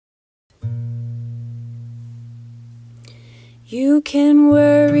You can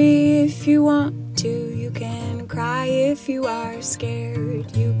worry if you want to, you can cry if you are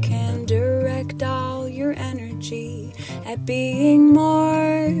scared, you can direct all your energy at being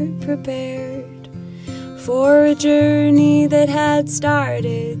more prepared for a journey that had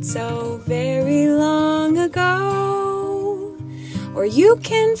started so very long ago. Or you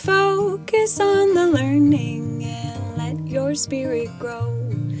can focus on the learning and let your spirit grow.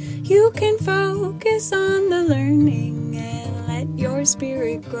 You can focus on the learning and let your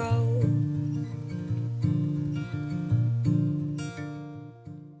spirit grow.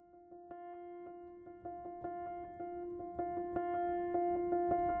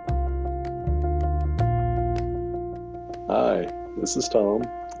 Hi, this is Tom,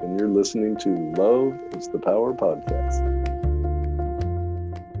 and you're listening to Love is the Power podcast.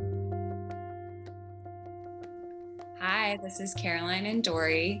 Hi, this is Caroline and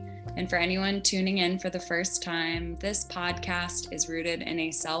Dory. And for anyone tuning in for the first time, this podcast is rooted in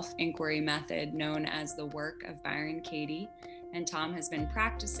a self-inquiry method known as the work of Byron Katie. And Tom has been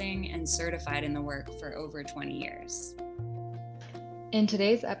practicing and certified in the work for over 20 years. In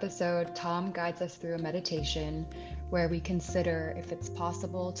today's episode, Tom guides us through a meditation where we consider if it's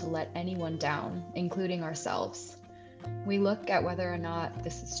possible to let anyone down, including ourselves. We look at whether or not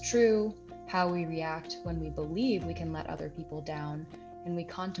this is true, how we react when we believe we can let other people down, and we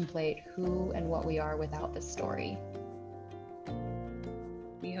contemplate who and what we are without this story.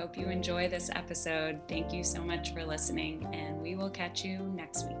 We hope you enjoy this episode. Thank you so much for listening, and we will catch you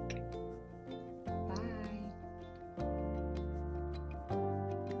next week.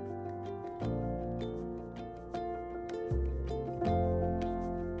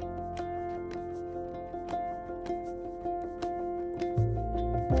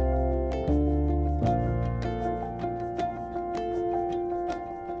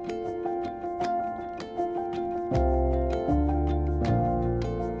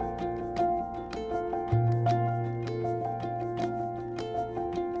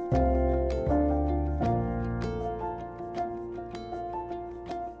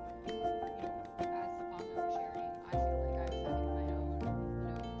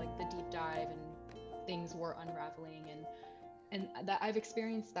 Things were unraveling and that I've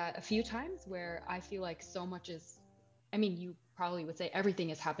experienced that a few times where I feel like so much is, you probably would say everything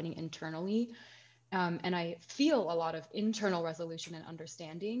is happening internally, and I feel a lot of internal resolution and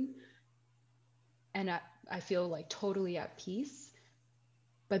understanding, and I feel like totally at peace.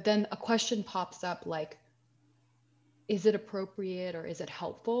 But then a question pops up like, is it appropriate or is it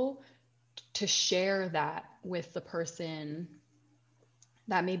helpful to share that with the person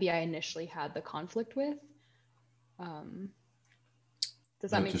that maybe I initially had the conflict with?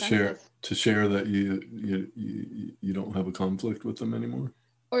 Does that make sense? To share that you don't have a conflict with them anymore?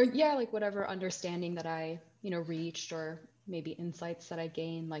 Or yeah, like whatever understanding that I, reached, or maybe insights that I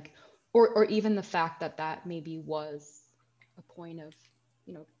gained, like, or even the fact that maybe was a point of,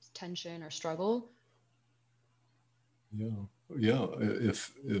 tension or struggle. Yeah.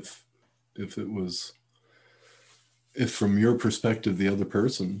 If from your perspective, the other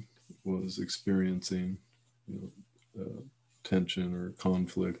person was experiencing, tension or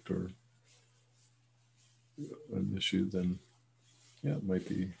conflict or an issue, then yeah, it might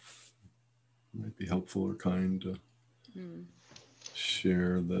be helpful or kind to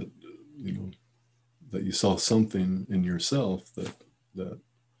share that, that you saw something in yourself that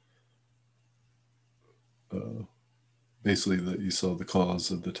basically that you saw the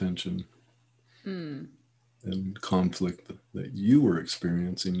cause of the tension and conflict that you were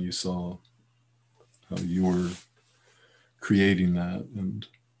experiencing. You saw how you were creating that and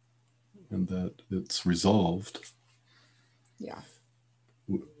that it's resolved. Yeah.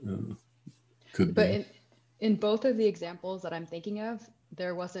 Could but be. In both of the examples that I'm thinking of,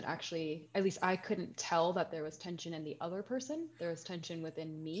 there wasn't actually, at least I couldn't tell that there was tension in the other person. There was tension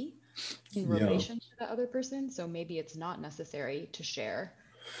within me in relation to the other person. So maybe it's not necessary to share.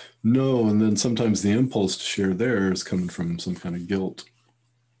 No, and then sometimes the impulse to share there is coming from some kind of guilt.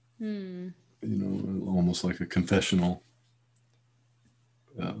 Almost like a confessional.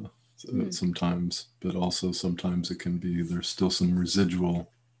 Sometimes, but also sometimes it can be there's still some residual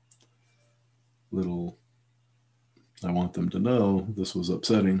little, I want them to know this was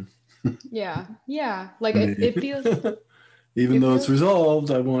upsetting. Yeah. Like it feels even though it's resolved,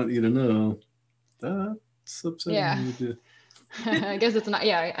 I want you to know that's upsetting you. I guess it's not.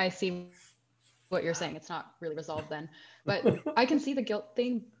 Yeah, I see what you're saying. It's not really resolved then, but I can see the guilt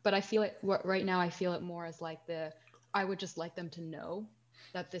thing, but I feel it right now. I feel it more as like I would just like them to know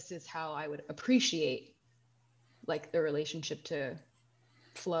that this is how I would appreciate like the relationship to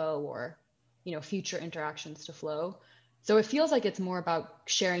flow, or, future interactions to flow. So it feels like it's more about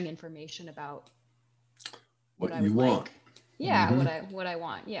sharing information about What I you would want. like. Yeah, Mm-hmm. what I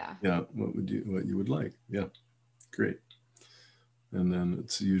want. Yeah. Yeah, what you would like. Yeah, great. And then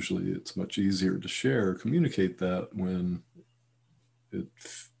it's much easier to share, communicate that when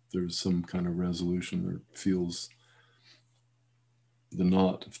there's some kind of resolution, or feels the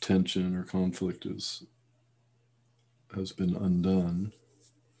knot of tension or conflict has been undone,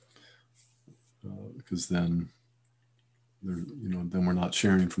 because then then we're not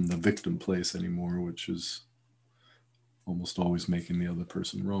sharing from the victim place anymore, which is almost always making the other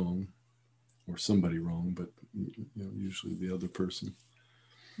person wrong, or somebody wrong, but usually the other person.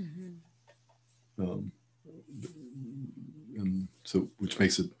 Um, and so, which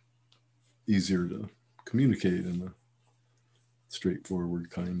makes it easier to communicate in a straightforward,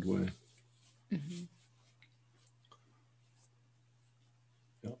 kind way. Mm-hmm.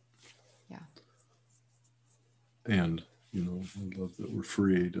 Yeah. And I love that we're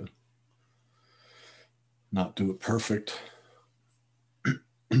free to not do it perfect,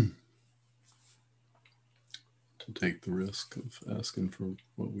 to take the risk of asking for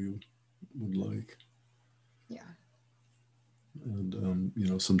what we would like. Yeah. And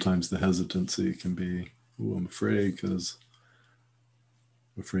sometimes the hesitancy can be, oh, I'm afraid, because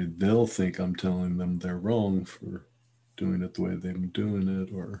I'm afraid they'll think I'm telling them they're wrong for doing it the way they've been doing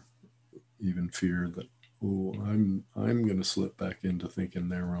it, or even fear that, oh, I'm going to slip back into thinking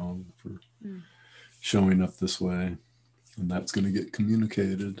they're wrong for showing up this way, and that's going to get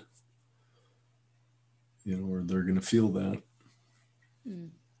communicated, or they're going to feel that.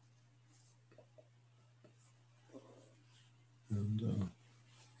 And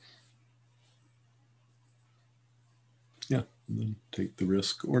and then take the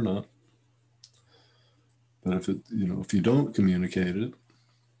risk or not. But if you don't communicate it,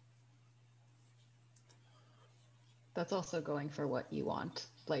 that's also going for what you want.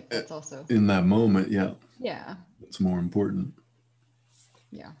 Like, that's also in that moment. Yeah. It's more important.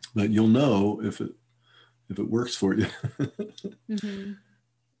 Yeah. But you'll know if it works for you. Mm-hmm.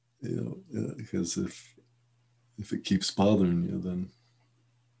 Because if it keeps bothering you, then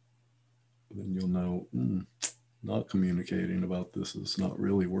you'll know, not communicating about this is not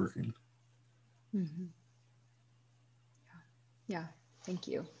really working. Mm-hmm. Yeah. Thank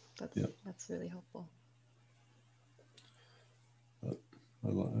you. That's really helpful. I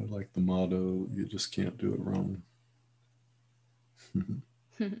like the motto, you just can't do it wrong.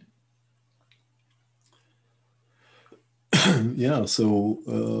 Yeah,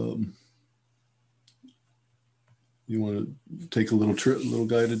 so you want to take a little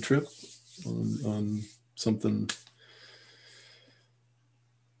guided trip on something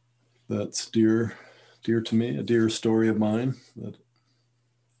that's dear to me, a dear story of mine.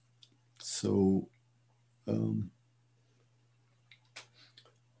 So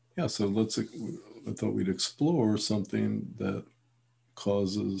I thought we'd explore something that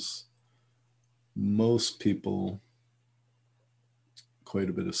causes most people quite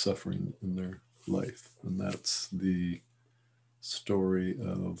a bit of suffering in their life, and that's the story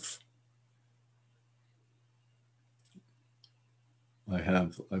of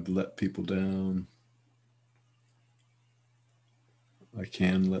I've let people down, I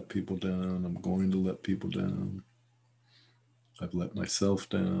can let people down, I'm going to let people down, I've let myself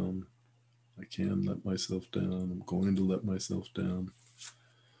down, I can let myself down, I'm going to let myself down.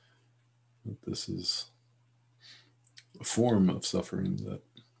 But this is a form of suffering that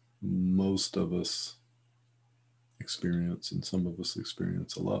most of us experience, and some of us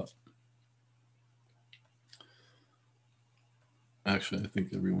experience a lot. Actually, I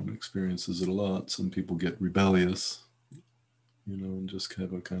think everyone experiences it a lot. Some people get rebellious, and just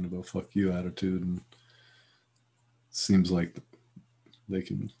have a kind of a fuck you attitude, and seems like they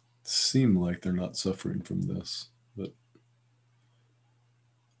can seem like they're not suffering from this, but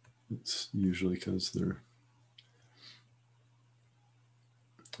it's usually because they've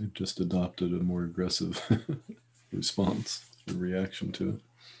just adopted a more aggressive response or reaction to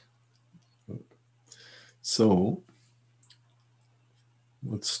it. So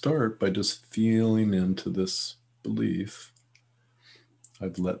let's start by just feeling into this belief.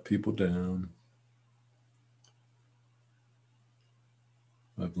 I've let people down.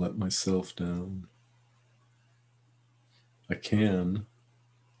 I've let myself down. I can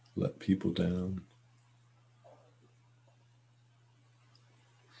let people down.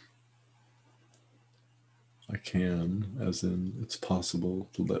 I can, as in it's possible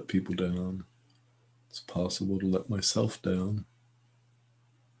to let people down. It's possible to let myself down.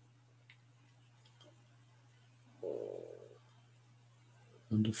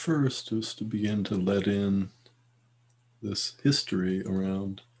 And first, just to begin to let in this history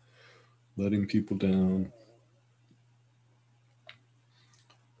around letting people down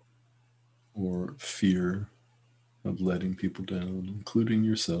or fear of letting people down, including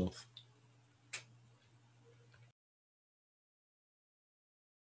yourself.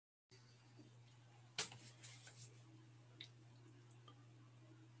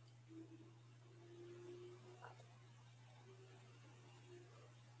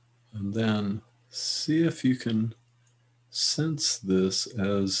 And then see if you can sense this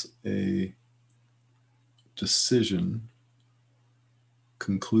as a decision,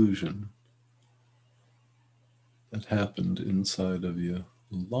 conclusion that happened inside of you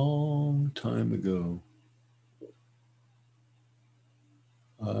a long time ago.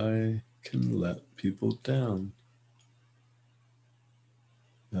 I can let people down.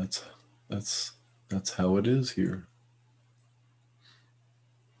 That's how it is here.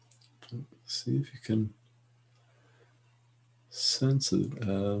 See if you can sense it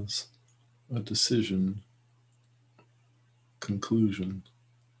as a decision, conclusion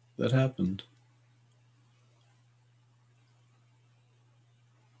that happened.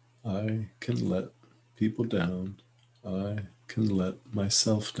 I can let people down. I can let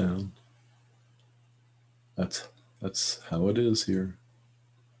myself down. That's how it is here.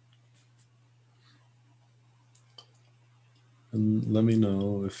 And let me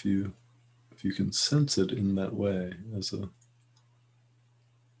know if you can sense it in that way as a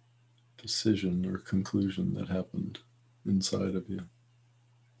decision or conclusion that happened inside of you.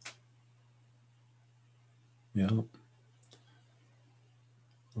 Yeah.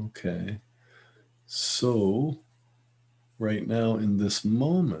 Okay. So right now in this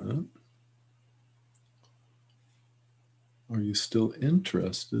moment, are you still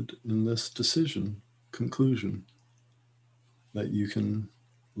interested in this decision, conclusion, that you can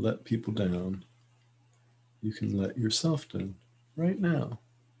let people down, you can let yourself down right now?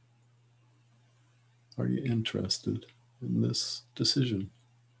 Are you interested in this decision,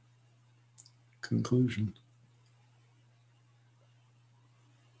 conclusion?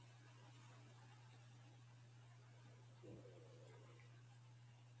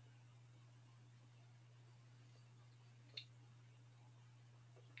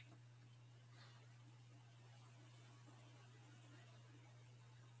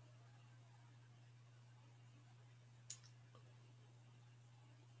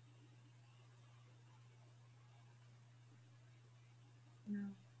 No.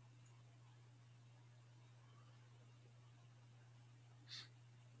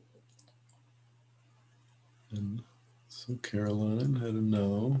 And so Caroline had a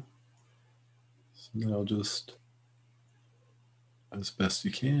no. So now just, as best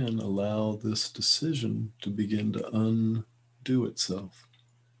you can, allow this decision to begin to undo itself.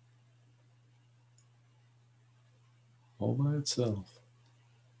 All by itself.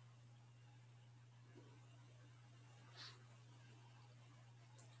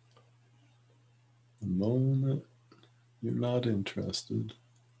 The moment you're not interested,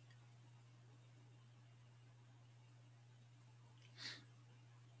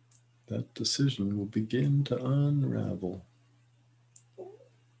 that decision will begin to unravel.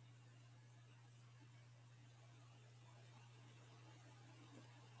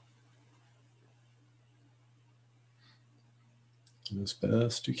 And as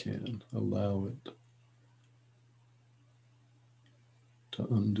best you can, allow it to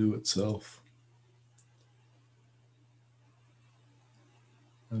undo itself.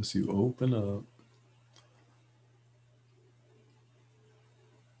 As you open up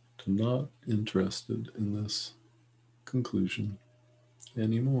to not interested in this conclusion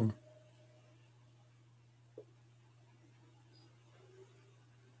anymore.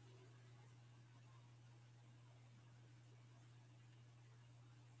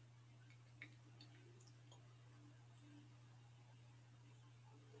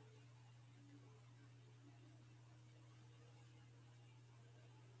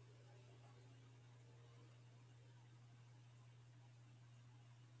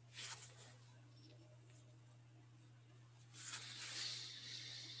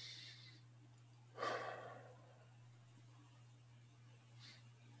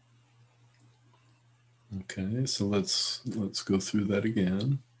 Okay, so let's go through that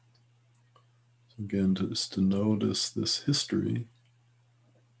again. So again, just to notice this history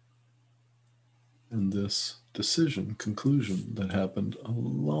and this decision, conclusion that happened a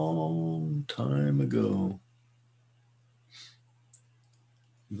long time ago.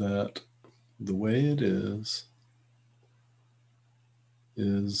 That the way it is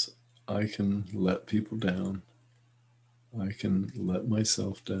I can let people down. I can let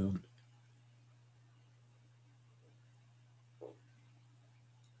myself down.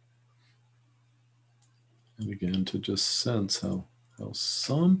 And again, to just sense how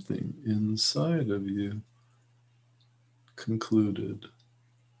something inside of you concluded,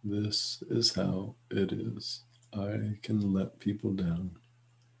 this is how it is. I can let people down.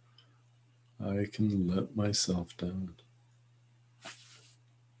 I can let myself down.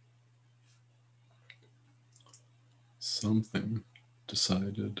 Something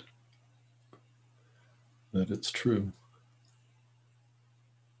decided that it's true.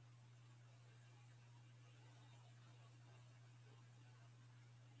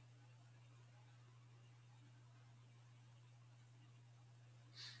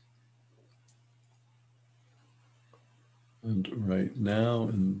 And right now,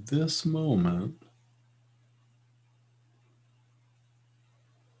 in this moment,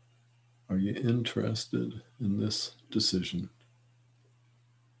 are you interested in this decision?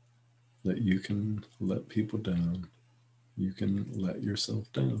 That you can let people down, you can let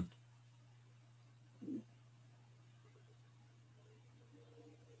yourself down.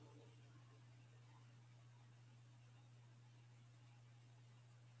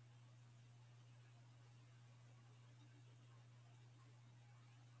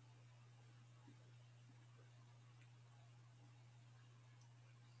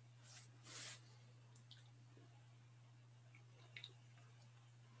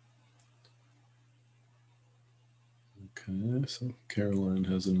 Okay, so Caroline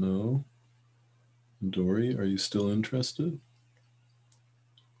has a no. Dory, are you still interested?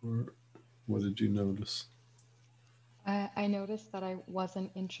 Or what did you notice? I noticed that I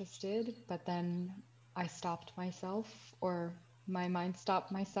wasn't interested, but then I stopped myself, or my mind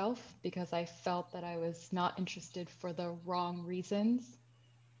stopped myself, because I felt that I was not interested for the wrong reasons.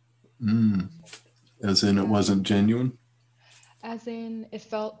 As in, it wasn't genuine? As in, it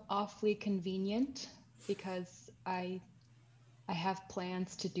felt awfully convenient because I have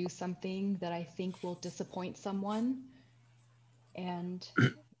plans to do something that I think will disappoint someone. And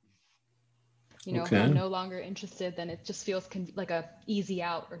if I'm no longer interested, then it just feels like a easy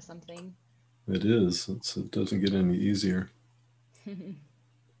out or something. It is. It doesn't get any easier.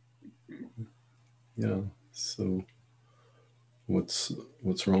 Yeah. So what's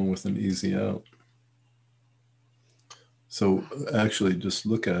wrong with an easy out? So actually, just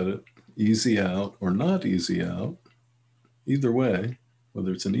look at it. Easy out or not easy out, either way,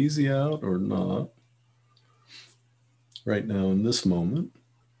 whether it's an easy out or not, right now in this moment,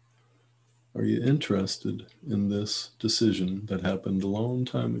 are you interested in this decision that happened a long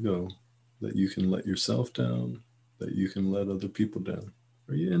time ago, that you can let yourself down, that you can let other people down?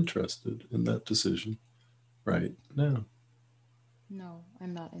 Are you interested in that decision right now? No,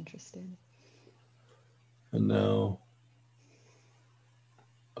 I'm not interested. And now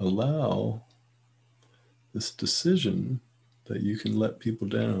allow this decision that you can let people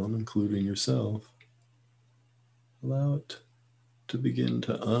down, including yourself, allow it to begin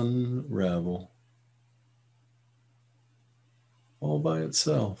to unravel all by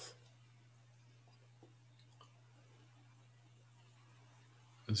itself.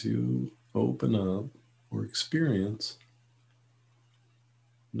 As you open up or experience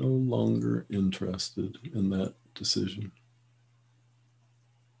no longer interested in that decision.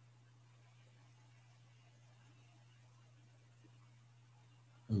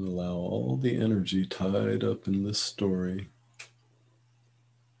 And allow all the energy tied up in this story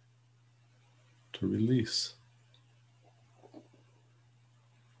to release,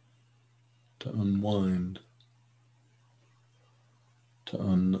 to unwind, to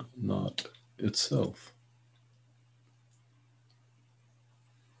unknot itself.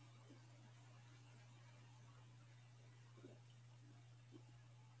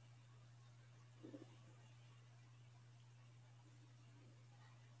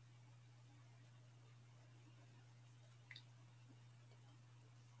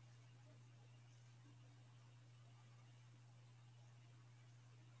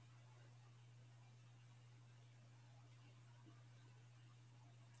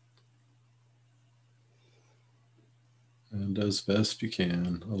 And as best you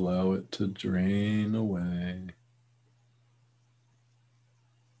can, allow it to drain away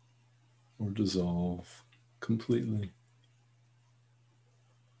or dissolve completely.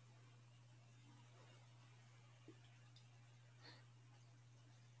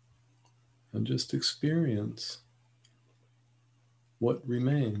 And just experience what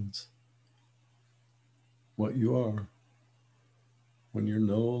remains, what you are, when you're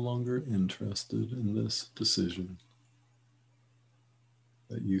no longer interested in this decision,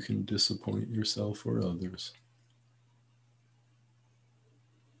 that you can disappoint yourself or others.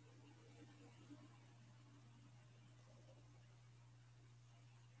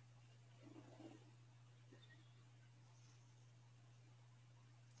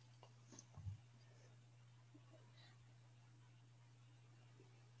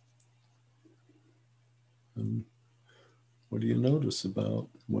 And what do you notice about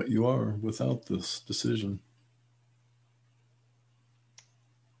what you are without this decision?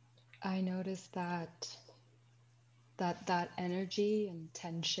 I noticed that energy and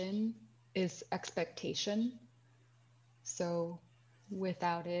tension is expectation. So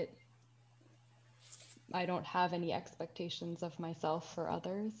without it, I don't have any expectations of myself for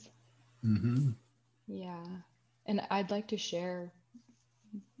others. Mm-hmm. Yeah. And I'd like to share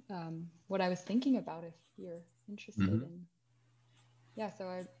what I was thinking about if you're interested Mm-hmm. in. Yeah,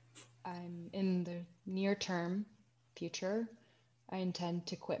 so I'm in the near term future. I intend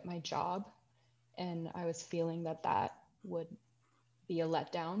to quit my job, and I was feeling that would be a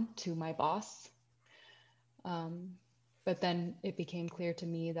letdown to my boss. But then it became clear to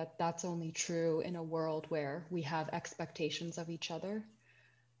me that that's only true in a world where we have expectations of each other.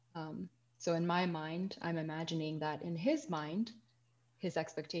 So in my mind, I'm imagining that in his mind, his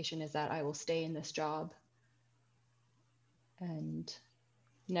expectation is that I will stay in this job and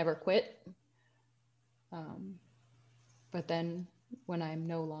never quit. But then when I'm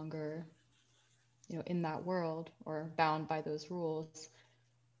no longer, in that world or bound by those rules,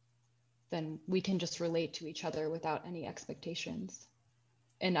 then we can just relate to each other without any expectations.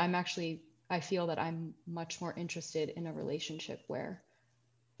 And I feel that I'm much more interested in a relationship where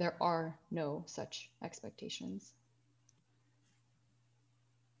there are no such expectations.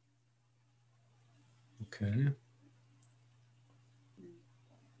 Okay.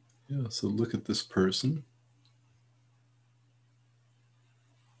 Yeah, so look at this person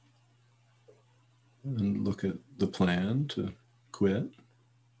and look at the plan to quit.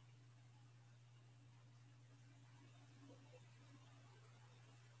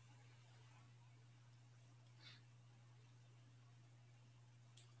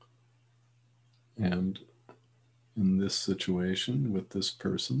 And in this situation with this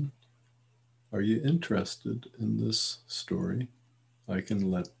person, are you interested in this story? I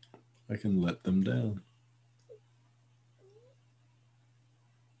can let them down.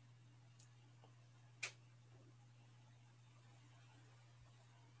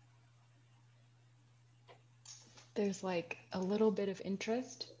 There's like a little bit of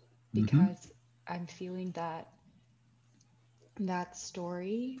interest Mm-hmm. because I'm feeling that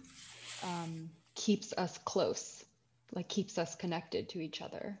story keeps us close, like keeps us connected to each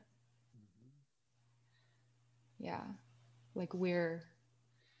other. Yeah, like we're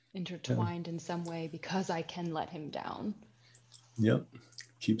intertwined in some way because I can let him down. Yep.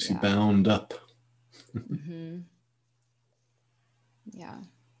 Keeps you Yeah. bound up. Mm-hmm. Yeah.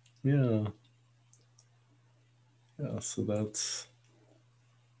 Yeah. Yeah, so that's,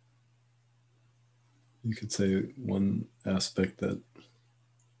 you could say, one aspect that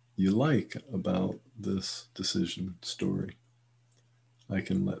you like about this decision story. I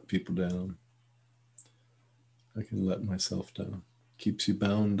can let people down. I can let myself down. Keeps you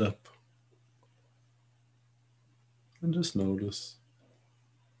bound up. And just notice.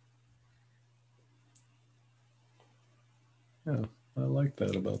 Yeah, I like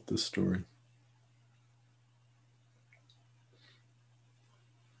that about this story.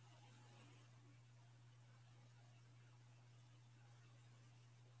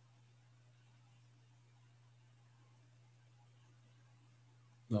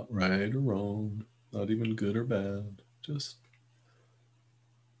 Not right or wrong, not even good or bad, just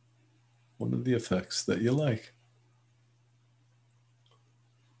one of the effects that you like.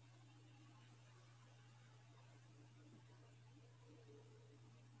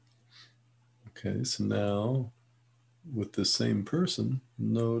 Okay, so now with the same person,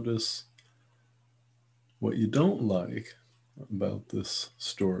 notice what you don't like about this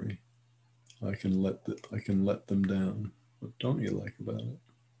story. I can let them down. What don't you like about it?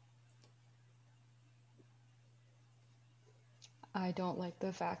 I don't like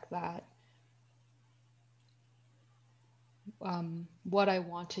the fact that what I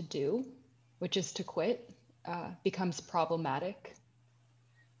want to do, which is to quit, becomes problematic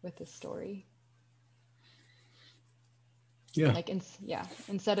with the story. Yeah. Like,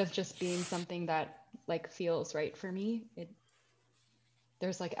 instead of just being something that like feels right for me,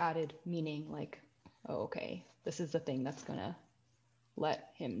 there's like added meaning, like, oh, okay, this is the thing that's gonna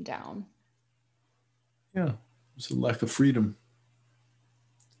let him down. Yeah. It's a lack of freedom.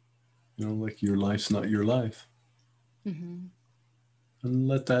 Like your life's not your life. Mm-hmm. And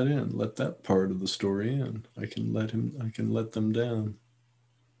let that in. Let that part of the story in. I can let them down.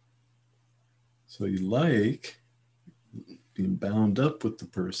 So you like being bound up with the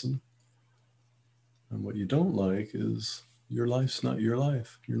person. And what you don't like is your life's not your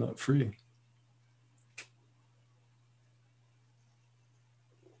life. You're not free.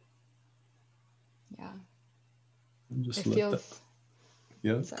 Yeah. And just it let that. feels,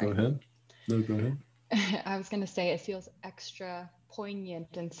 Yeah, sorry. go ahead. No, go ahead. I was going to say it feels extra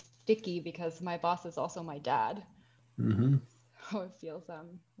poignant and sticky because my boss is also my dad. Mm-hmm. So it feels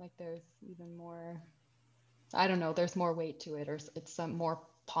like there's even more, I don't know, there's more weight to it, or it's some more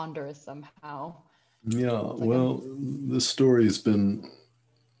ponderous somehow. Yeah, It's like well, this story he's been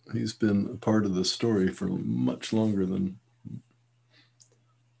a part of the story for much longer than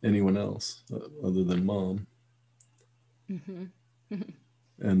anyone else, other than mom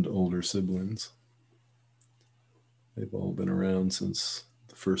and older siblings. They've all been around since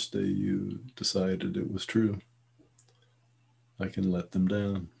the first day you decided it was true. I can let them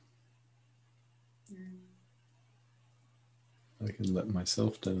down. I can let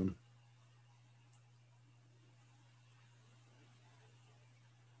myself down.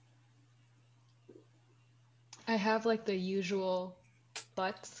 I have like the usual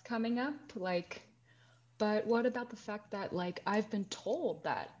buts coming up, like, but what about the fact that like I've been told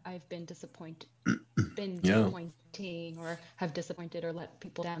that I've been Yeah. disappointing or have disappointed or let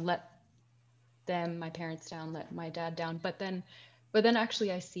people down, let them, my parents down, let my dad down. But then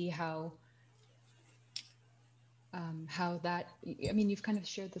actually I see how that, I mean, you've kind of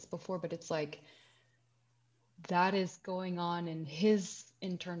shared this before, but it's like that is going on in his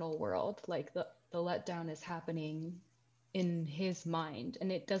internal world. Like the letdown is happening in his mind,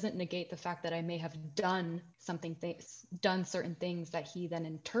 and it doesn't negate the fact that I may have done done certain things that he then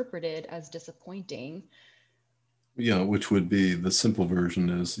interpreted as disappointing. Yeah, which would be the simple version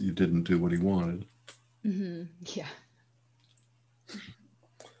is you didn't do what he wanted. Mm-hmm. Yeah.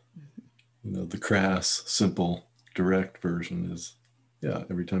 You know, the crass, simple, direct version is, yeah,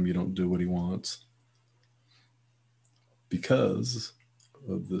 every time you don't do what he wants, because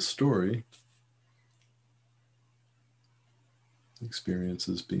of this story,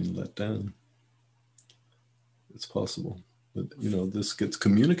 experiences being let down. It's possible. But, you know, this gets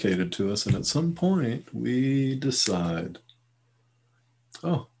communicated to us, and at some point we decide,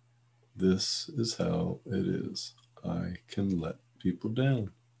 oh, this is how it is. I can let people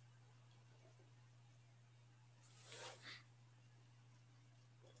down.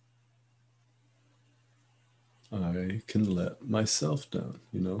 I can let myself down.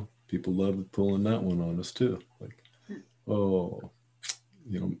 You know, people love pulling that one on us too. Like, oh,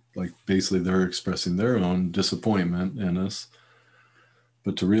 you know, like basically they're expressing their own disappointment in us.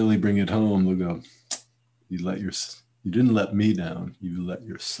 But to really bring it home, they'll go, you didn't let me down. You let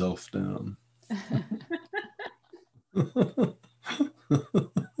yourself down.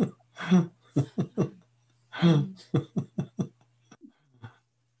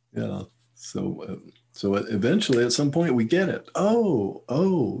 Yeah. So eventually, at some point, we get it.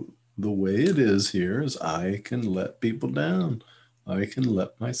 Oh, the way it is here is I can let people down. I can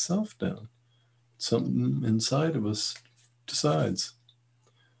let myself down. Something inside of us decides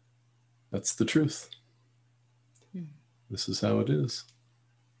that's the truth. This is how it is.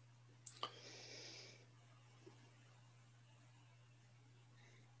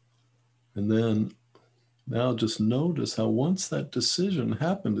 And then now just notice how once that decision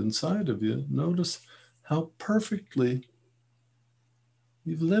happened inside of you, notice how perfectly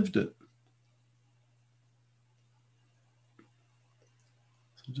you've lived it.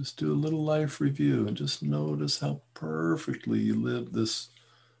 So just do a little life review and just notice how perfectly you lived this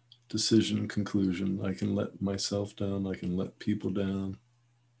decision conclusion. I can let myself down. I can let people down.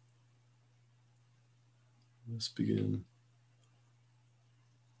 Let's begin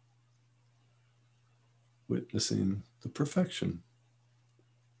witnessing the perfection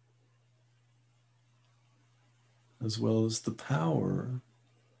as well as the power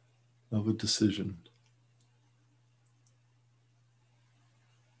of a decision.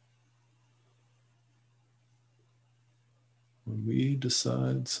 When we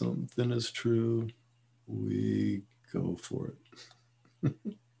decide something is true, we go for it.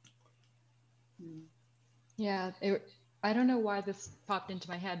 Yeah, I don't know why this popped into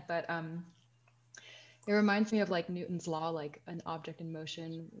my head, but it reminds me of like Newton's law, like an object in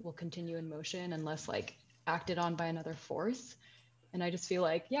motion will continue in motion unless like acted on by another force. And I just feel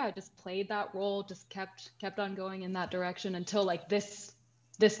like, yeah, I just played that role, just kept on going in that direction until like this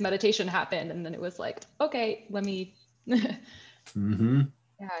meditation happened, and then it was like, okay, let me Mm-hmm.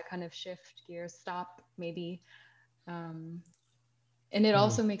 yeah, kind of shift gears, stop maybe. And it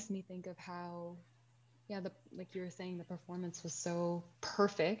also makes me think of how, yeah, like you were saying, the performance was so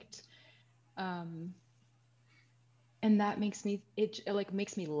perfect. And that makes me, it like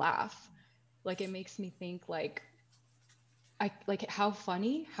makes me laugh. Like it makes me think like, I like how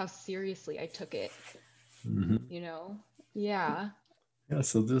funny, how seriously I took it, Mm-hmm. you know? Yeah. Yeah,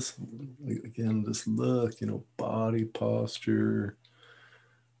 so this, again, this look, body posture,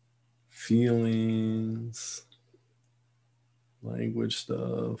 feelings, language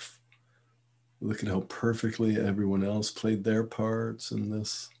stuff. Look at how perfectly everyone else played their parts in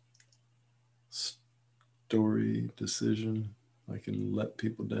this story decision. I can let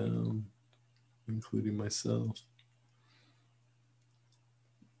people down, including myself.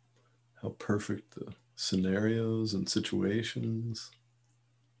 How perfect the scenarios and situations.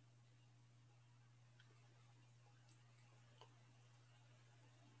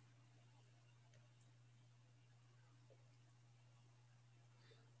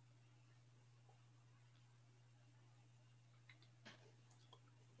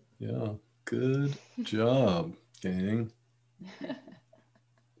 Yeah, good job, gang.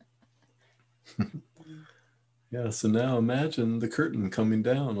 Yeah, so now imagine the curtain coming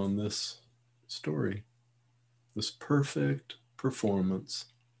down on this story, this perfect performance.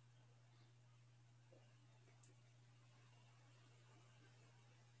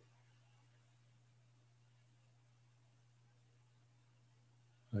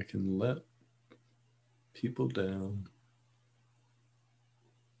 I can let people down,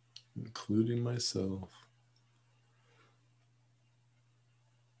 including myself.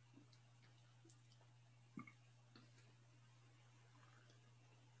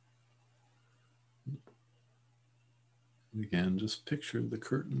 Again, just picture the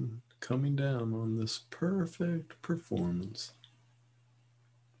curtain coming down on this perfect performance.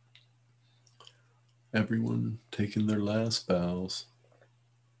 Everyone taking their last bows.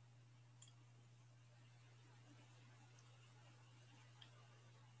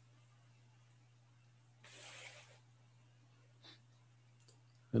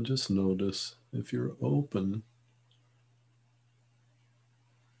 And just notice if you're open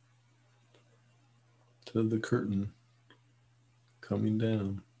to the curtain coming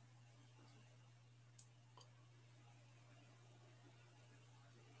down.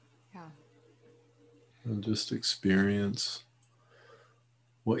 Yeah. And just experience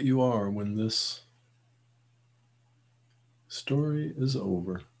what you are when this story is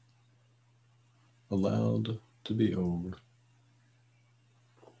over, allowed to be over.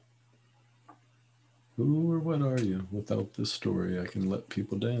 Who or what are you? Without this story, I can let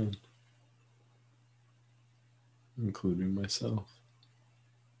people down, including myself.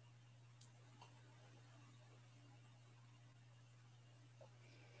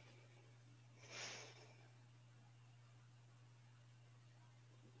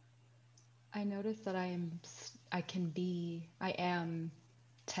 I notice that I am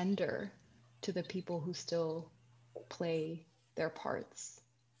tender to the people who still play their parts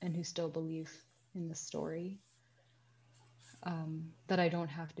and who still believe in the story. That I don't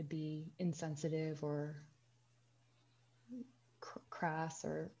have to be insensitive or crass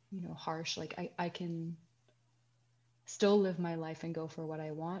or, harsh. Like I can still live my life and go for what I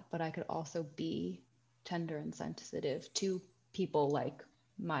want, but I could also be tender and sensitive to people like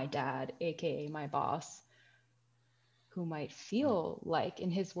my dad, aka my boss, who might feel like in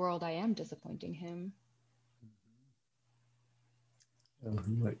his world I am disappointing him.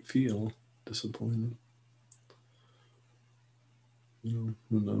 Who might feel disappointed. Who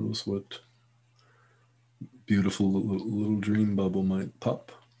knows what beautiful little dream bubble might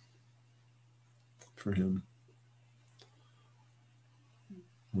pop for him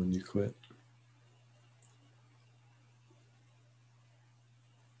when you quit.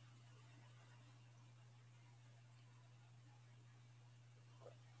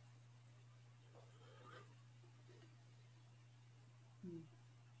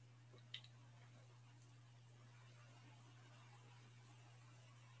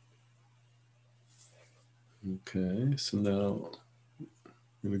 Okay, so now I'm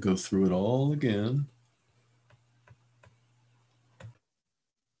going to go through it all again.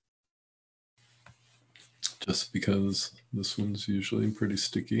 Just because this one's usually pretty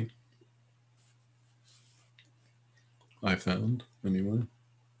sticky. I found, anyway.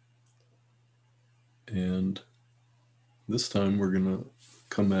 And this time we're going to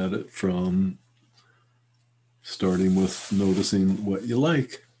come at it from starting with noticing what you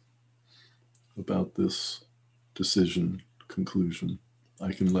like about this decision conclusion.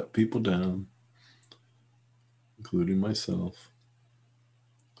 I can let people down, including myself.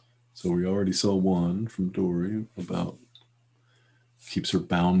 So we already saw one from Dory about keeps her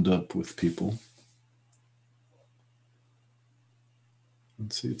bound up with people.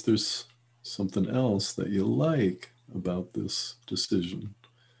 Let's see if there's something else that you like about this decision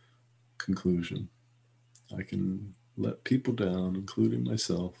conclusion. I can let people down, including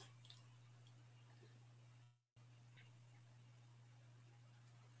myself.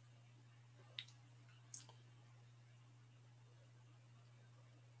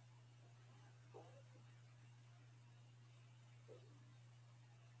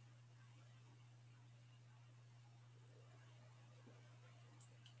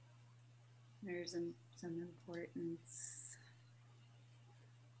 There's some importance.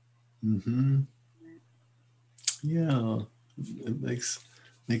 Mm-hmm. Yeah, it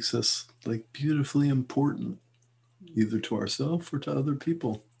makes us like beautifully important, either to ourselves or to other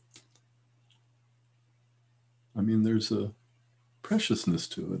people. I mean, there's a preciousness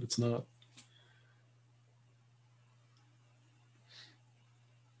to it. It's not,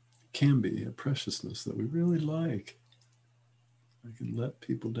 can be a preciousness that we really like. I can let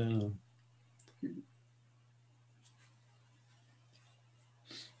people down.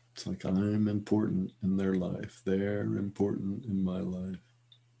 It's like I'm important in their life. They're important in my life.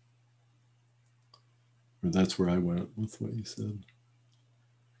 Or that's where I went with what you said.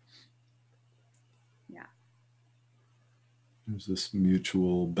 Yeah. There's this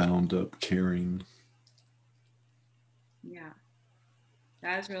mutual bound up caring. Yeah.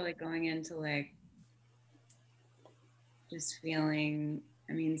 I was really going into like just feeling,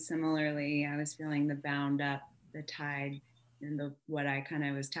 I mean, similarly, I was feeling the bound up, the tied, and the what I kind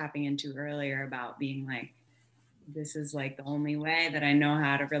of was tapping into earlier about being like, this is like the only way that I know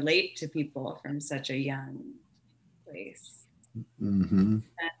how to relate to people from such a young place. Mm-hmm.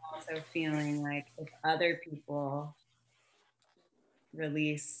 And also feeling like if other people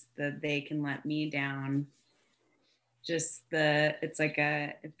release that they can let me down, just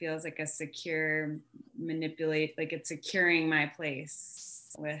it feels like a secure manipulate, like it's securing my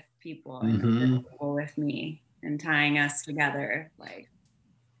place with people and people with me and tying us together, like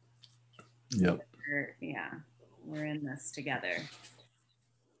Yep. we're in this together.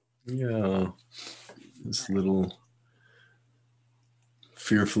 Yeah, this little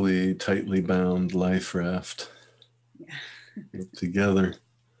fearfully tightly bound life raft. Yeah. Together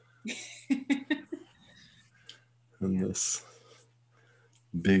in this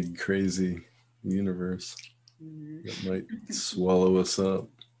big crazy universe that might swallow us up.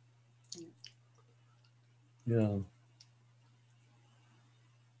 Yeah.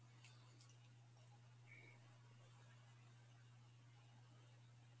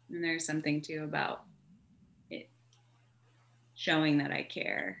 And there's something too about it showing that I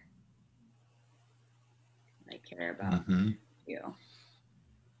care. I care about you.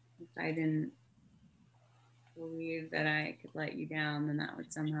 If I didn't believe that I could let you down, then that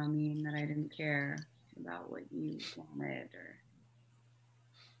would somehow mean that I didn't care about what you wanted. Or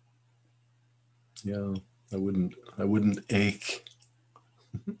yeah, I wouldn't ache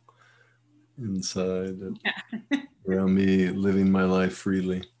inside around me living my life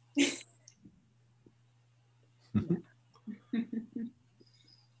freely.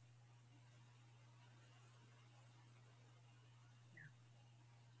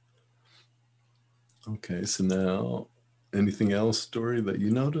 Okay, so now anything else, Dory, that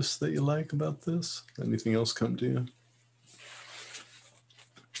you noticed that you like about this? Anything else come to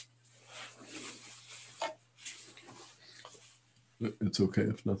you? It's okay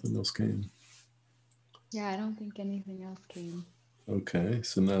if nothing else came. Yeah, I don't think anything else came. Okay,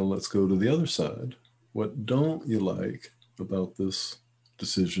 so now let's go to the other side. What don't you like about this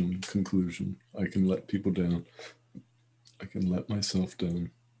decision, conclusion? I can let people down. I can let myself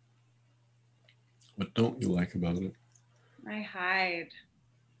down. What don't you like about it? I hide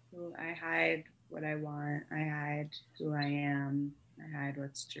what I want. I hide who I am. I hide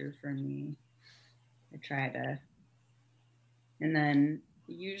what's true for me. I try to, and then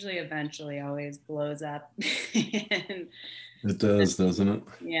usually eventually always blows up. It does, doesn't it?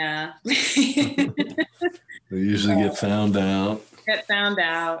 Yeah. They usually get found out.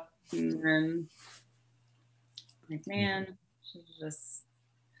 And then like, man, she's just,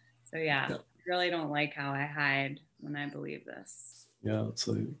 so yeah. I really don't like how I hide when I believe this. Yeah, it's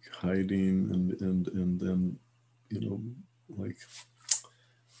like hiding and then, you know, like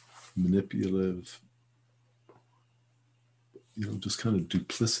manipulative, you know, just kind of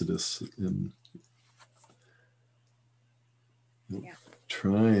duplicitous in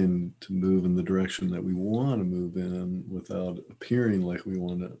trying to move in the direction that we want to move in without appearing like we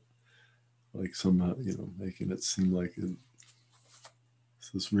want to, like somehow, you know, making it seem like this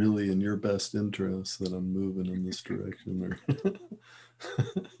is really in your best interest that I'm moving in this direction.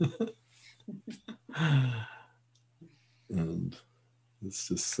 And it's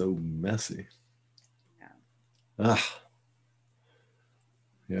just so messy.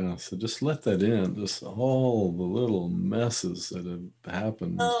 Yeah, so just let that in. Just all the little messes that have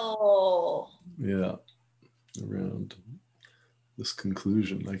happened. Yeah, around this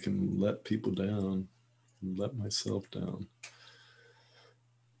conclusion. I can let people down and let myself down.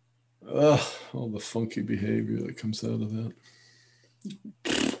 All the funky behavior that comes out of that.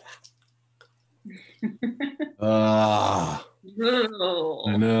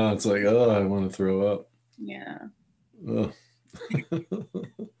 I know, it's like, oh, I want to throw up. Yeah. Oh.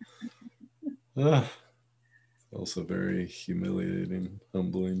 Ah, it's also very humiliating,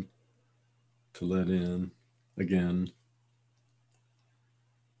 humbling to let in again.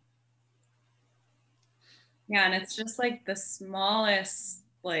 Yeah, and it's just like the smallest,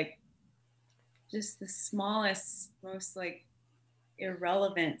 most like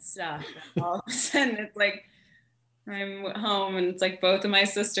irrelevant stuff. And all of a sudden, it's like I'm home, and it's like both of my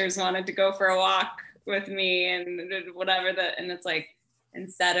sisters wanted to go for a walk with me, and whatever and it's like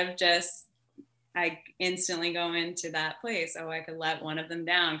instead of just I instantly go into that place. Oh, I could let one of them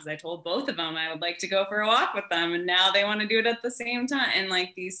down because I told both of them I would like to go for a walk with them. And now they want to do it at the same time. And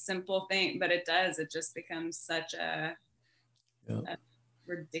like these simple things, but it just becomes such a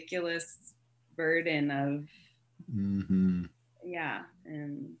ridiculous burden of, yeah.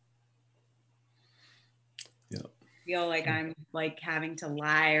 And feel like I'm like having to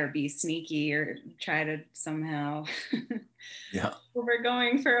lie or be sneaky or try to somehow over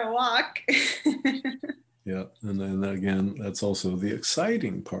going for a walk. Yeah, and then again, that's also the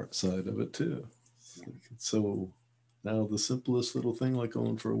exciting part side of it too. So now the simplest little thing like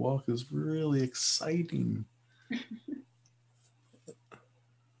going for a walk is really exciting.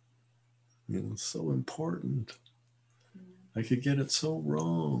 So important. I could get it so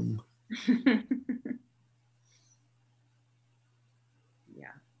wrong.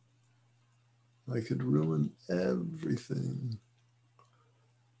 Yeah. I could ruin everything.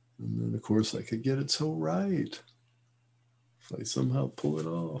 And then, of course, I could get it so right if I somehow pull it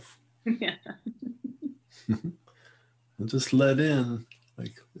off. Yeah. And just let in.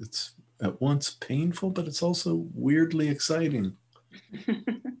 Like, it's at once painful, but it's also weirdly exciting.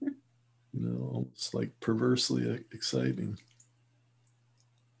 Almost like perversely exciting.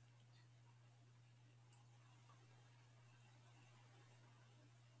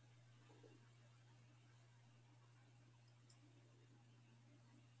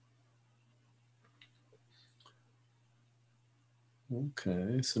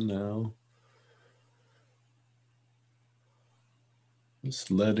 Okay, so now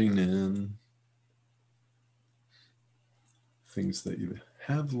just letting in things that you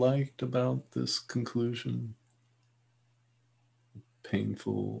have liked about this conclusion,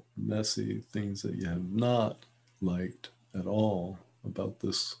 painful, messy things that you have not liked at all about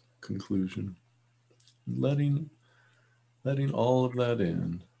this conclusion. Letting all of that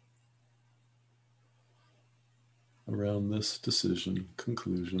in around this decision,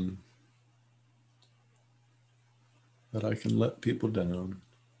 conclusion, that I can let people down,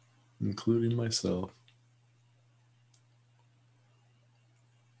 including myself.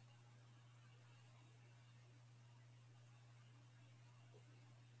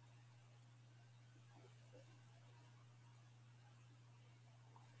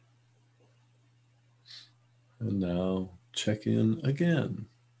 And now check in again.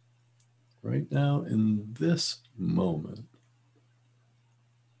 Right now, in this moment,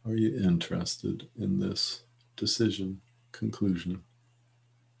 are you interested in this decision, conclusion,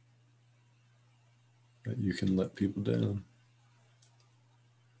 that you can let people down?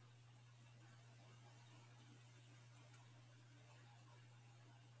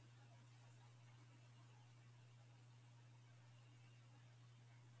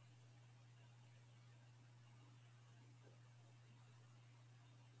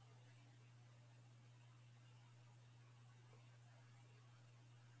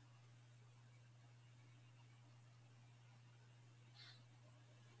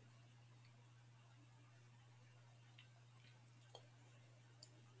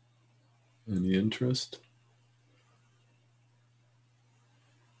 Any interest?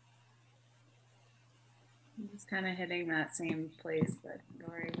 I'm just kind of hitting that same place that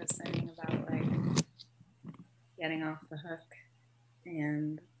Dory was saying about like getting off the hook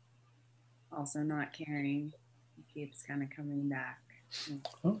and also not caring. It keeps kind of coming back.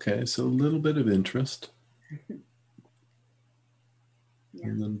 Okay, so a little bit of interest. Yeah.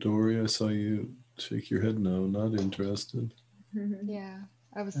 And then Dory, I saw you shake your head no, not interested. Yeah,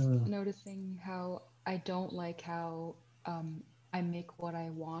 I was noticing how I don't like how I make what I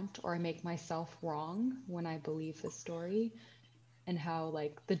want or I make myself wrong when I believe the story, and how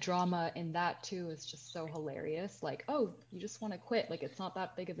like the drama in that too is just so hilarious. Like, oh, you just want to quit, like it's not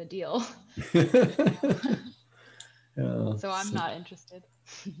that big of a deal. Yeah. So I'm not interested.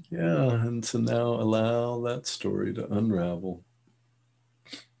 Yeah, and so now allow that story to unravel.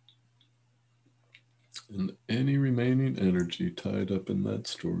 And any remaining energy tied up in that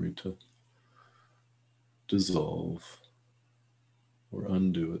story to dissolve or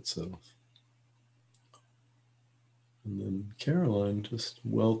undo itself. And then Caroline, just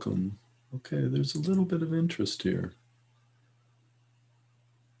welcome. Okay, there's a little bit of interest here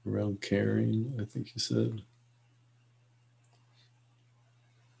around caring, I think you said.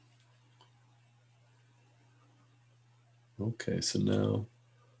 Okay, so now,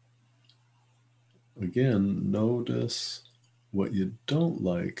 again, notice what you don't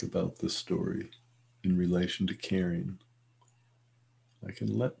like about this story in relation to caring. I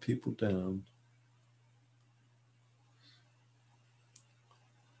can let people down.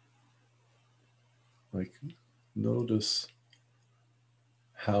 Like, notice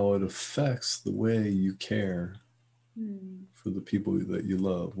how it affects the way you care for the people that you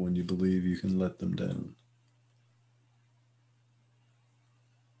love when you believe you can let them down.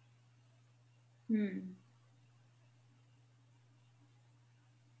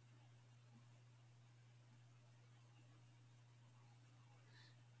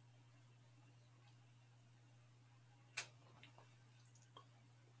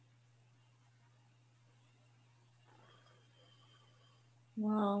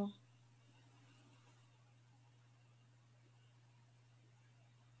 Well,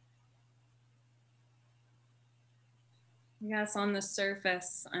 I guess on the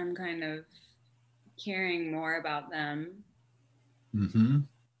surface, I'm kind of caring more about them. Mm-hmm.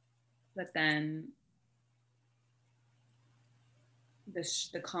 But then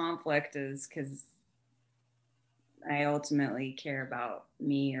the conflict is because I ultimately care about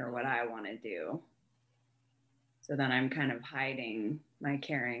me or what I want to do. So then I'm kind of hiding my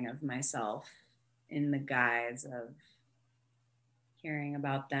caring of myself in the guise of caring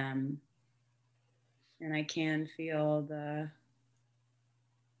about them. And I can feel I'm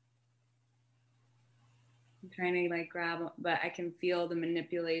trying to like grab, but I can feel the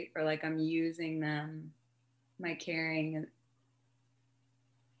manipulate, or like I'm using them, my caring. And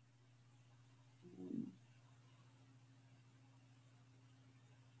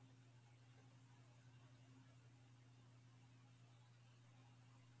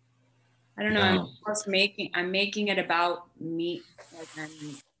I don't know. I'm making it about me. Like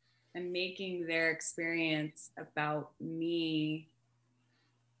I'm making their experience about me.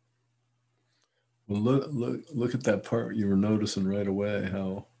 Well, look at that part you were noticing right away.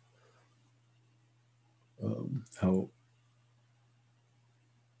 How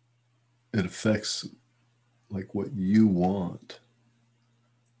it affects like what you want.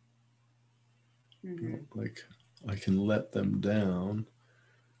 Mm-hmm. Like, I can let them down.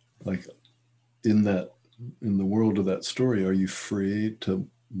 Like, in the world of that story, are you free to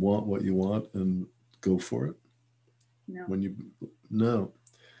want what you want and go for it? No. No.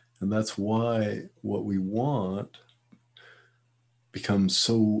 And that's why what we want becomes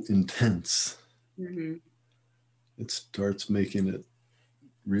so intense. Mm-hmm. It starts making it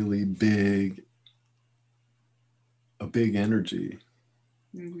really big, a big energy.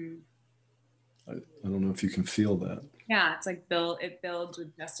 Mm-hmm. I don't know if you can feel that. Yeah, it's like it builds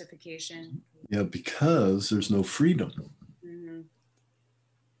with justification. Yeah, because there's no freedom. Mm-hmm.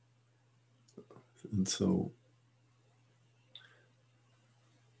 And so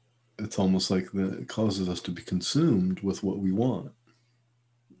it's almost like it causes us to be consumed with what we want.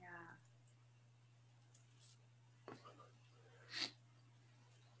 Yeah.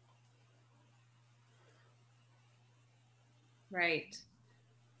 Right.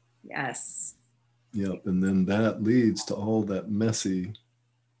 Yes. Yep. And then that leads to all that messy.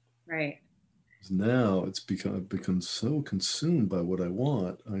 Right. Now I've become so consumed by what I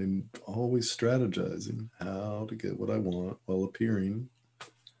want. I'm always strategizing how to get what I want while appearing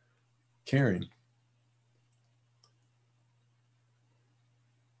caring.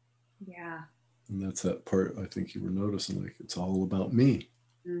 Yeah. And that's that part I think you were noticing, like it's all about me.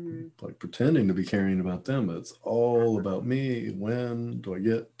 Mm-hmm. Like pretending to be caring about them, but it's all about me. When do I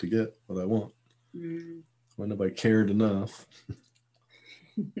get to get what I want? Mm-hmm. When have I cared enough?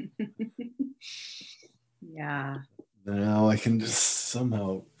 Yeah. Now I can just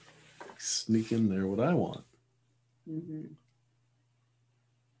somehow sneak in there what I want. Mm-hmm.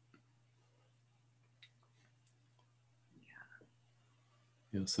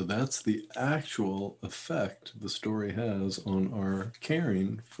 Yeah, so that's the actual effect the story has on our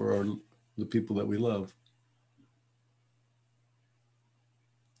caring for the people that we love.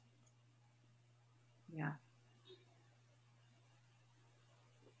 Yeah.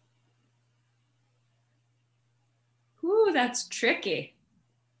 Ooh, that's tricky.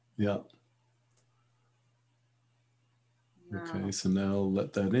 Yeah. Wow. Okay, so now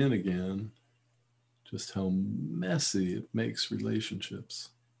let that in again. Just how messy it makes relationships.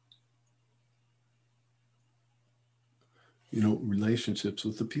 You know, relationships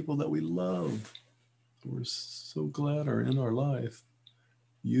with the people that we love. we're so glad are in our life,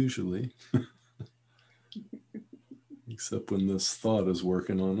 usually, except when this thought is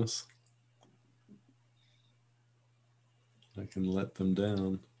working on us. I can let them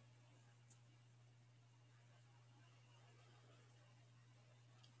down.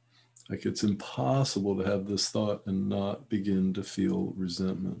 Like it's impossible to have this thought and not begin to feel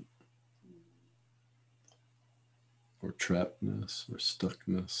resentment or trappedness or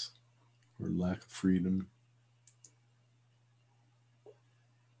stuckness or lack of freedom.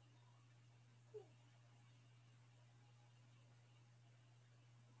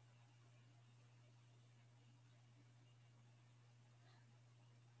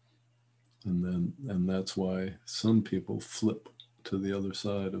 And that's why some people flip to the other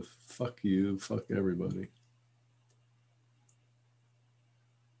side of fuck you, fuck everybody.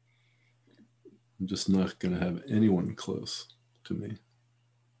 I'm just not going to have anyone close to me.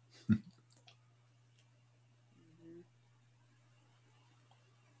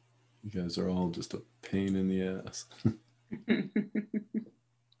 You guys are all just a pain in the ass.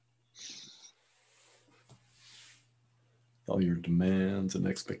 All your demands and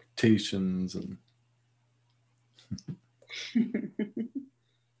expectations and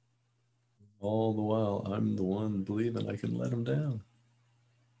all the while I'm the one believing I can let them down.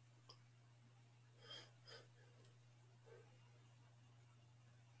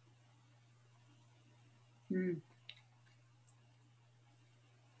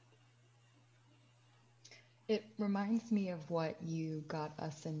 It reminds me of what you got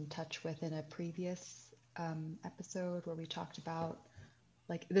us in touch with in a previous episode where we talked about,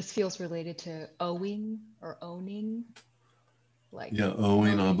 like, this feels related to owing or owning. Like, yeah,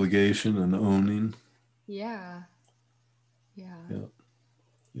 owing, obligation, and owning. Yeah.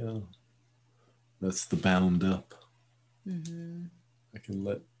 That's the bound up. Mm-hmm. I can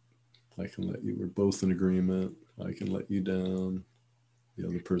let you. We're both in agreement. I can let you down. The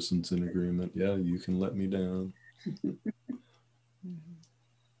other person's in agreement. Yeah, you can let me down.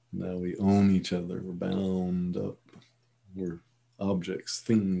 Now we own each other. We're bound up. We're objects,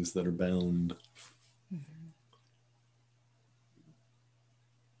 things that are bound.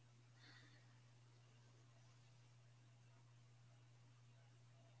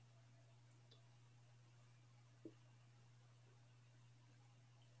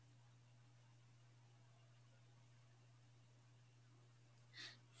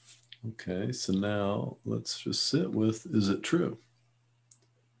 Okay, so now let's just sit with, is it true?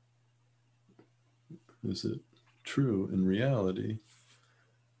 Is it true in reality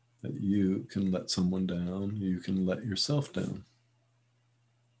that you can let someone down, you can let yourself down?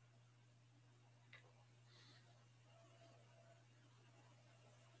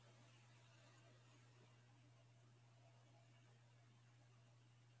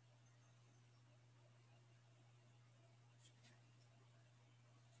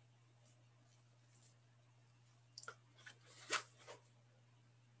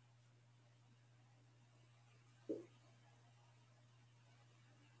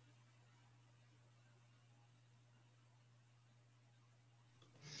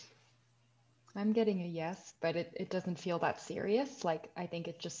 I'm getting a yes, but it doesn't feel that serious. Like, I think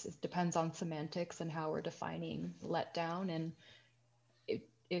it depends on semantics and how we're defining let down. And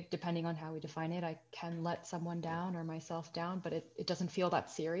it depending on how we define it, I can let someone down or myself down, but it doesn't feel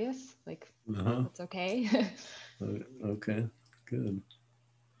that serious. Like, it's okay. Okay, good.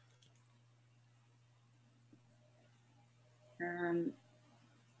 I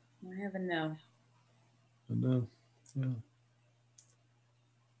have a no. A no, yeah.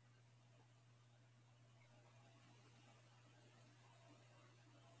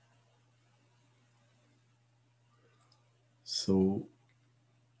 So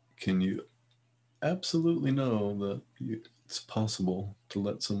can you absolutely know that it's possible to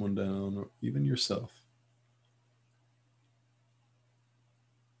let someone down, or even yourself?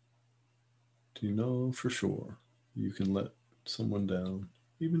 Do you know for sure you can let someone down,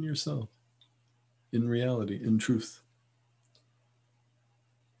 even yourself, in reality, in truth?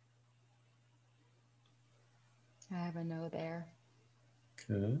 I have a no there.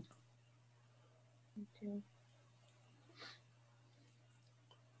 Okay.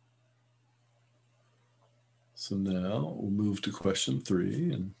 So now we'll move to question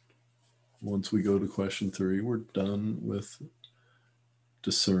 3. And once we go to question 3, we're done with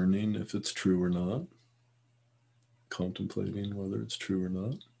discerning if it's true or not, contemplating whether it's true or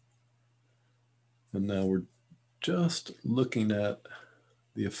not. And now we're just looking at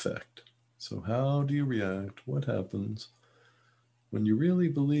the effect. So how do you react? What happens when you really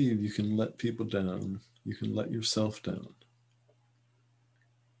believe you can let people down, you can let yourself down?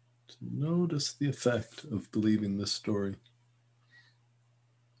 to notice the effect of believing this story.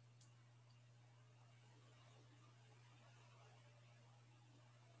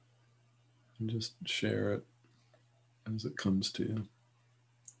 And just share it as it comes to you.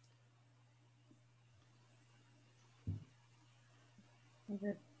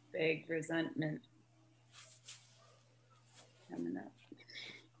 There's a big resentment coming up.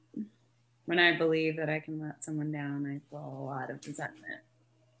 When I believe that I can let someone down, I feel a lot of resentment.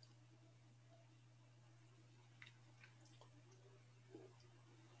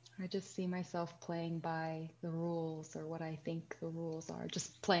 I just see myself playing by the rules or what I think the rules are,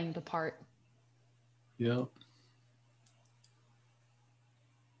 just playing the part. Yeah.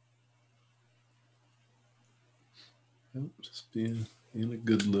 Yep, just being a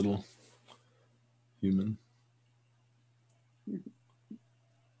good little human.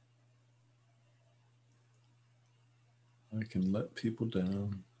 I can let people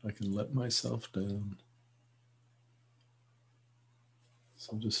down. I can let myself down.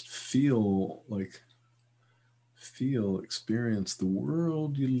 So just experience the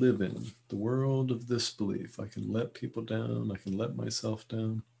world you live in, the world of this belief. I can let people down. I can let myself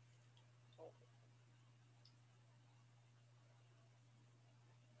down.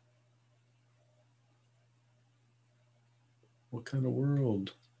 What kind of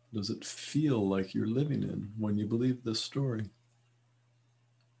world does it feel like you're living in when you believe this story?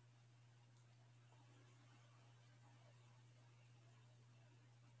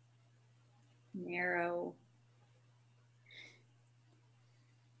 Narrow.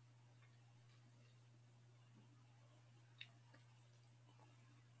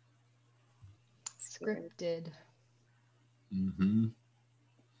 Scripted. Mm-hmm.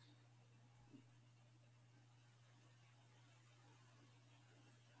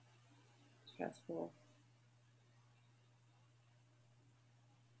 Stressful.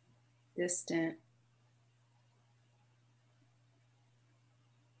 Distant.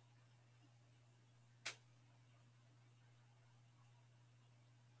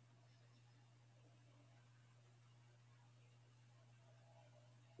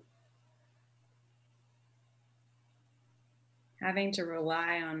 Having to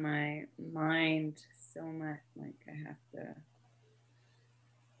rely on my mind so much, like I have to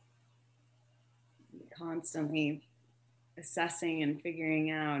be constantly assessing and figuring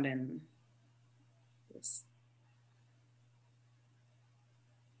out and just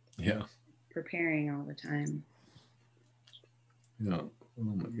preparing all the time. Yeah. Oh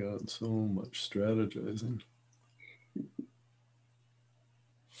my God, so much strategizing.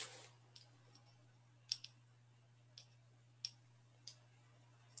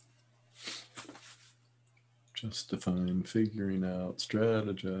 Justifying, figuring out,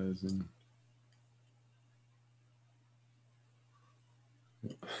 strategizing.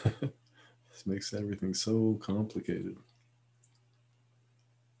 This makes everything so complicated.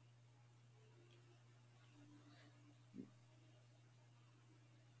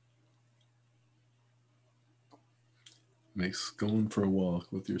 Makes going for a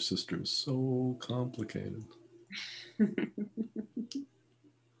walk with your sisters so complicated.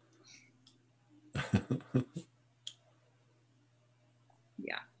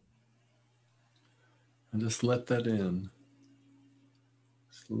 Yeah. And just let that in.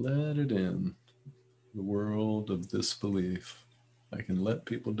 Just let it in. The world of disbelief. I can let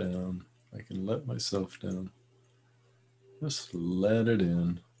people down. I can let myself down. Just let it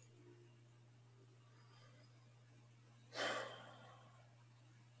in.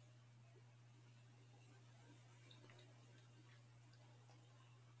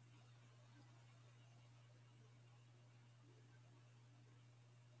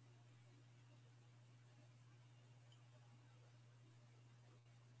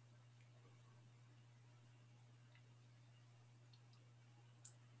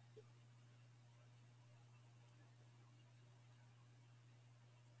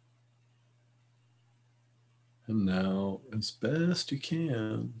 And now, as best you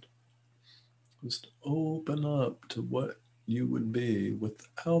can, just open up to what you would be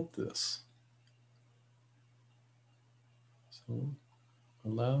without this. So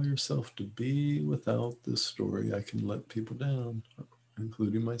allow yourself to be without this story. I can let people down,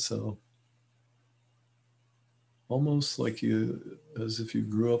 including myself. Almost like as if you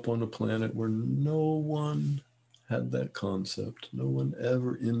grew up on a planet where no one had that concept. No one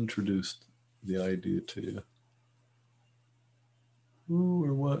ever introduced the idea to you. Who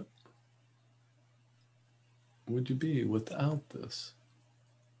or what would you be without this?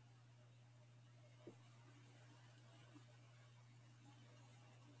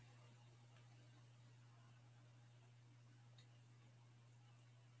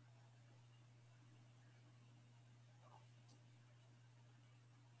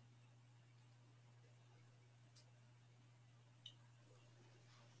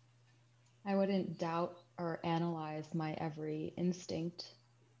 I wouldn't doubt or analyze my every instinct.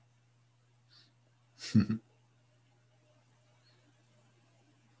 You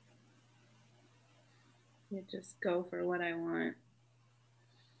just go for what I want.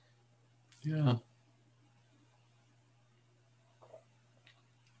 Yeah.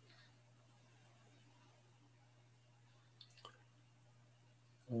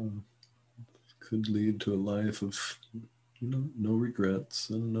 Could lead to a life of no regrets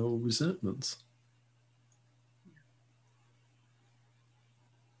and no resentments.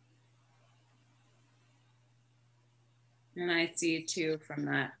 And I see too from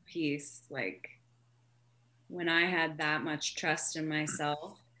that piece, like when I had that much trust in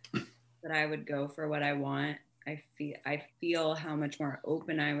myself that I would go for what I want, I feel how much more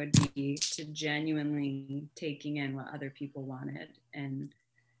open I would be to genuinely taking in what other people wanted and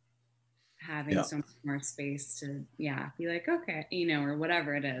having so much more space to be like, okay, or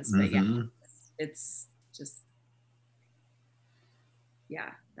whatever it is. But it's just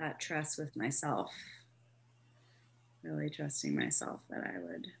that trust with myself, really trusting myself that I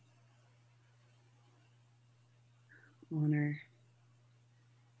would honor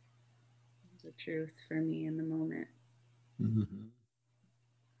the truth for me in the moment. Mm-hmm.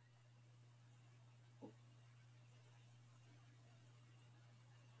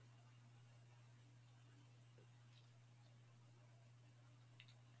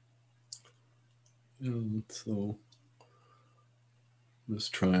 And so let's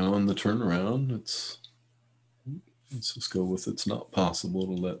try on the turnaround. Let's just go with it's not possible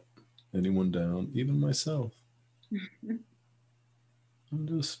to let anyone down, even myself. And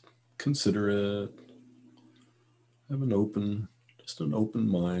just consider it. Have an open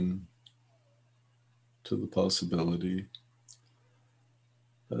mind to the possibility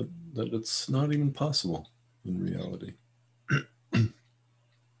that it's not even possible in reality.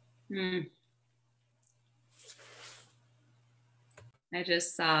 I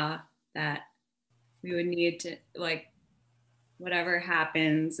just saw that we would need to, like, whatever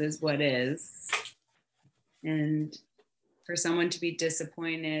happens is what is. And for someone to be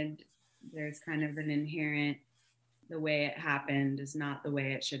disappointed, there's kind of an inherent, the way it happened is not the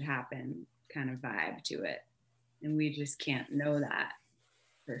way it should happen kind of vibe to it. And we just can't know that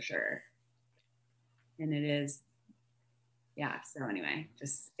for sure. And it is, so anyway,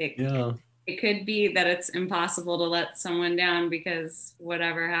 just it could be that it's impossible to let someone down because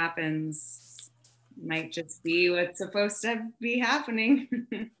whatever happens might just be what's supposed to be happening.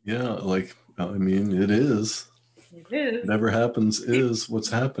 Yeah, like, I mean, it is. It is. Whatever happens is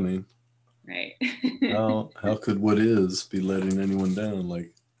what's happening. Right. How could what is be letting anyone down?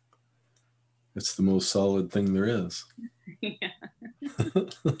 Like, it's the most solid thing there is.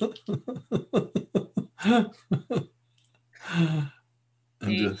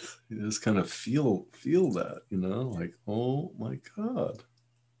 And just kind of feel that, like, oh my God,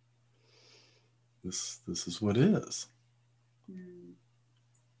 this is what is.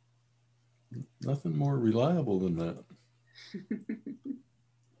 Nothing more reliable than that.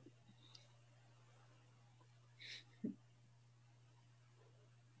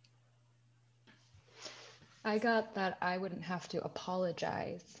 I got that I wouldn't have to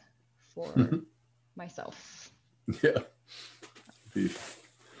apologize for myself. Yeah. Be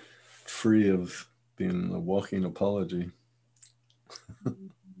free of being a walking apology.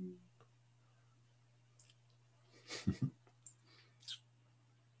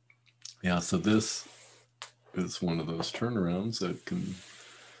 Yeah, so this is one of those turnarounds that can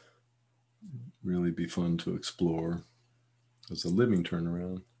really be fun to explore as a living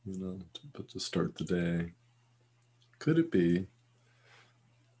turnaround, but to start the day. Could it be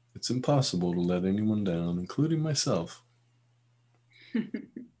it's impossible to let anyone down, including myself?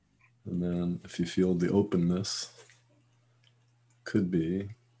 And then if you feel the openness, could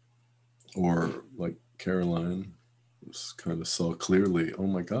be, or like Caroline just kind of saw clearly, oh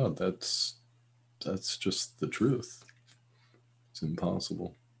my God, that's just the truth. It's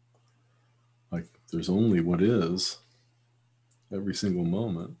impossible. Like, there's only what is every single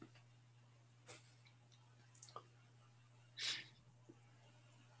moment.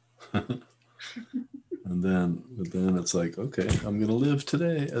 And then it's like, okay, I'm going to live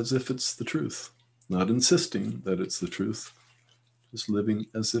today as if it's the truth, not insisting that it's the truth, just living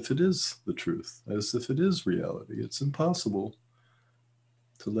as if it is the truth, as if it is reality. It's impossible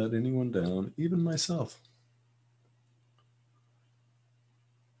to let anyone down, even myself.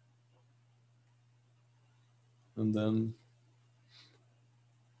 And then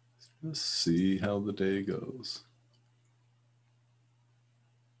just see how the day goes.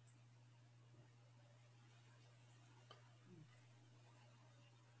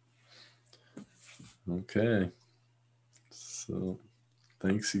 Okay. So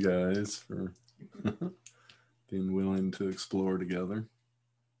thanks, you guys, for being willing to explore together.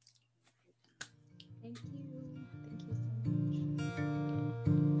 Thank you. Thank you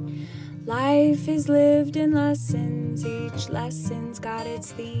so much. Life is lived in lessons, each lesson's got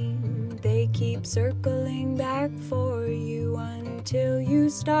its theme. They keep circling back for you until you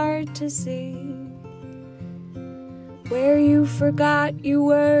start to see where you forgot you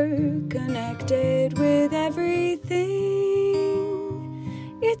were connected with everything.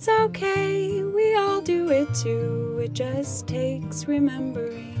 It's okay, we all do it too, it just takes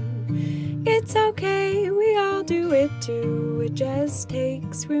remembering. It's okay, we all do it too, it just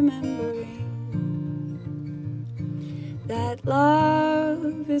takes remembering that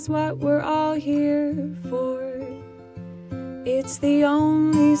love is what we're all here for. It's the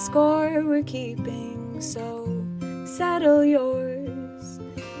only score we're keeping, so settle yours.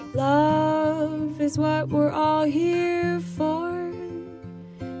 Love is what we're all here for.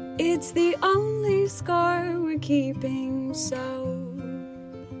 It's the only score we're keeping, so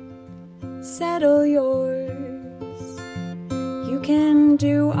settle yours. You can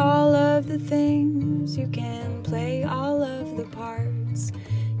do all of the things, you can play all of the parts.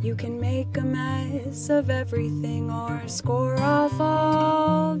 You can make a mess of everything or score off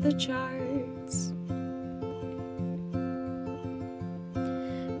all the charts.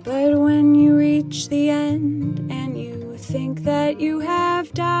 But when you reach the end and you think that you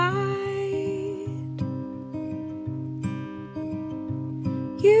have died,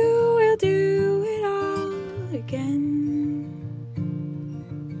 you will do it all again.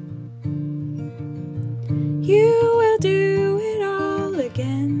 You will do it all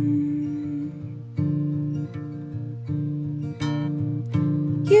again.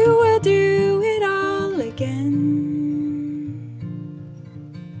 You will do it all again.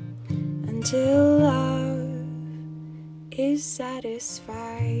 Until love is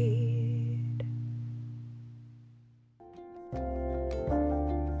satisfied.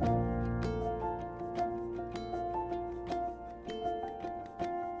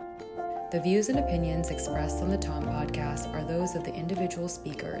 The views and opinions expressed on the Tom podcast are those of the individual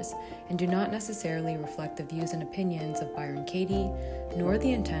speakers and do not necessarily reflect the views and opinions of Byron Katie, nor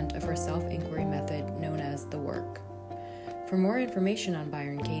the intent of her self-inquiry method known as The Work. For more information on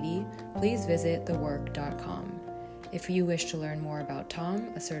Byron Katie, please visit thework.com. If you wish to learn more about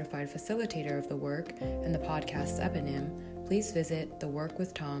Tom, a certified facilitator of The Work, and the podcast's eponym, please visit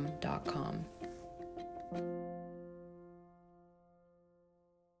theworkwithtom.com.